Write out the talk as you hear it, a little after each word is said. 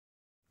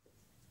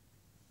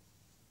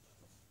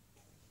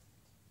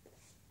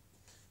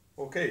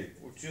Okay,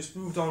 we've just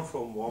moved on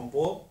from one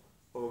ball.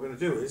 What we're going to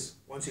do is,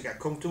 once you get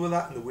comfortable with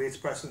that and the weight's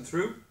pressing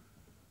through,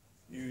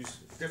 use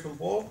a different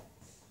ball.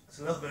 It's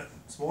a little bit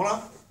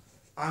smaller,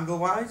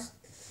 angle-wise.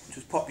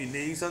 Just pop your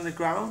knees on the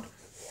ground,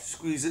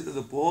 squeeze it to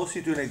the ball, so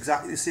you're doing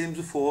exactly the same as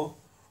before.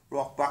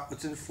 Rock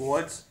backwards and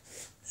forwards,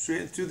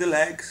 straighten through the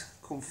legs,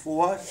 come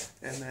forward,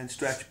 and then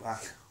stretch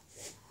back.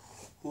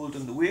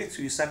 Holding the weight,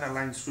 so your centre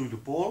line's through the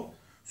ball.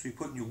 So you're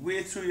putting your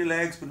weight through your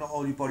legs, but not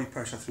all your body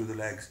pressure through the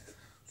legs.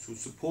 So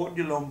supporting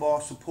your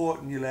lumbar,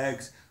 supporting your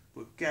legs,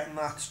 but getting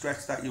that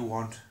stretch that you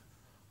want.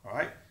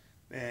 Alright?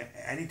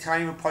 Any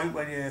time or point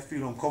when you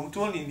feel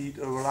uncomfortable and you need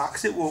to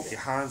relax it, walk your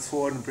hands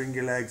forward and bring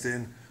your legs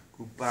in.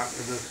 Go back to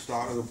the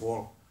start of the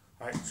ball.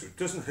 Alright? So it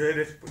doesn't hurt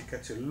it, but it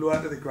gets you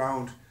lower to the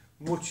ground.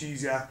 Much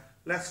easier,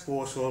 less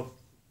forceful,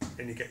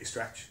 and you get your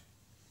stretch.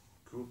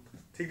 Cool.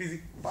 Take it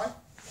easy. Bye.